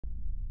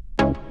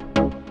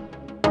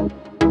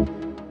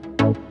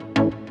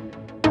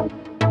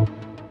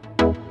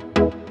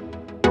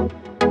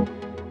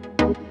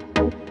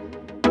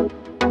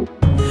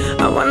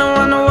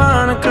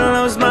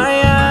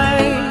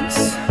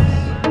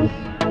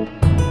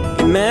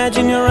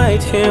Imagine you're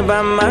right here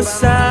by my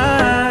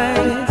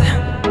side.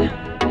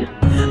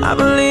 I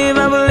believe,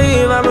 I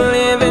believe, I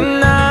believe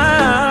in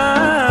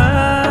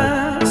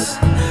us.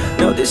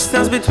 No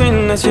distance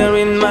between us, you're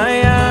in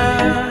my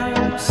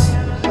arms.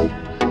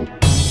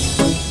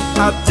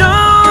 I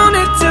don't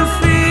need to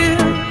feel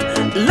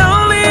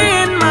lonely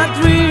in my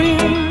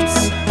dreams.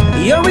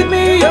 You're with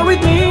me, you're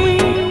with me.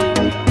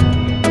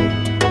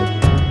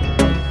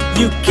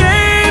 You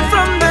came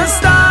from the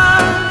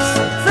stars,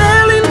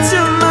 fell into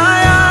my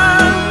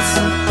arms.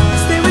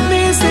 Stay with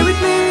me, stay with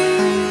me.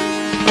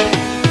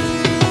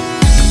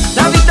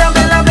 La vita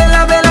bella,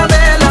 bella, bella,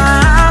 bella.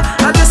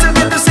 Adesso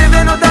che tu sei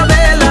venuta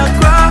bella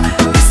qua,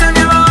 ti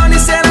sognerò ogni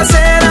sera,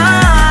 sera.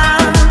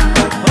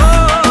 Oh,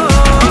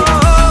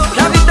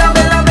 la vita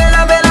bella,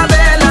 bella, bella,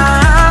 bella.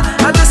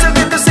 Adesso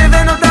che tu sei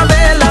venuta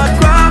bella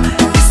qua,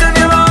 ti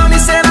sognerò ogni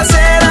sera,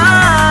 sera.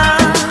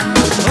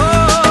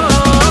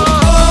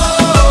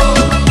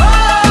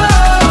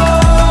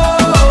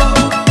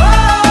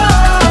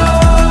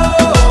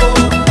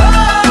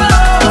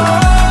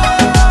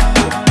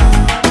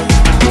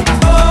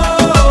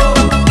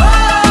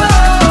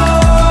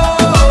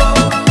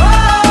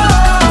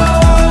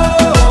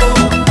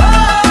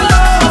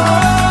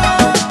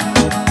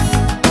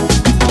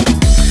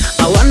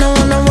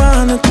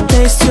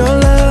 Taste your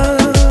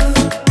love.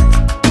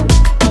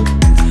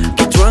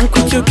 Get drunk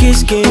with your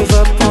kiss, give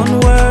up on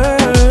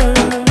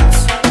words.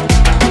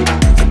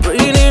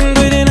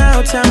 Breathing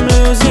out, I'm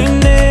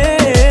losing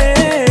it.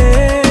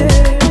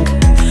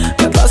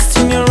 Got lost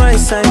in your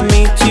eyes, I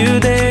meet you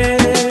there.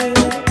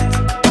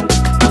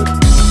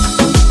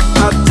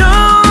 I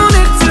don't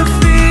need to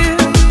feel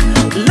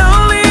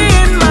lonely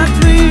in my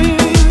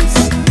dreams.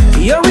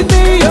 You're with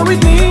me, you're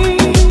with me.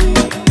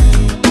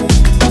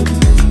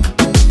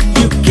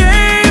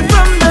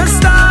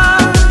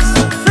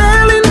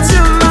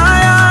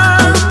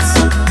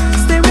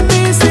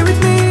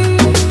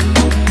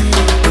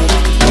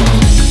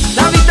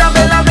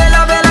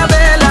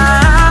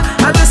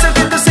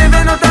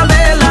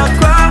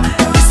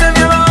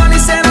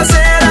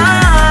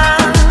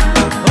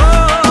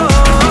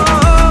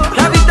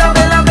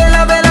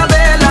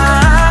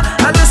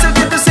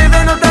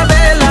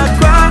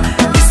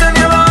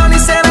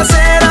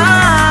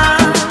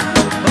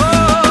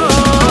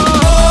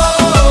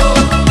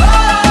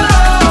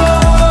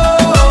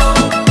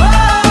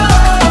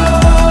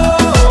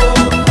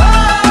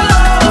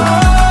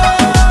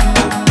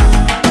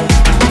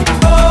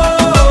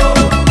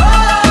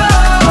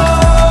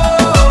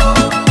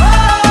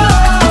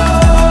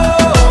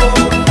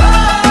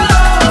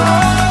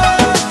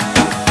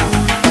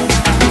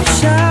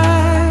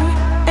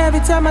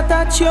 Time I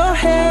touch your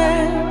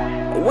hair,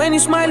 when you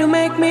smile you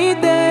make me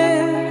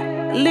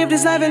there. Live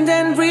this life and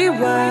then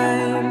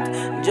rewind.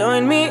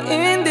 Join me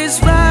in this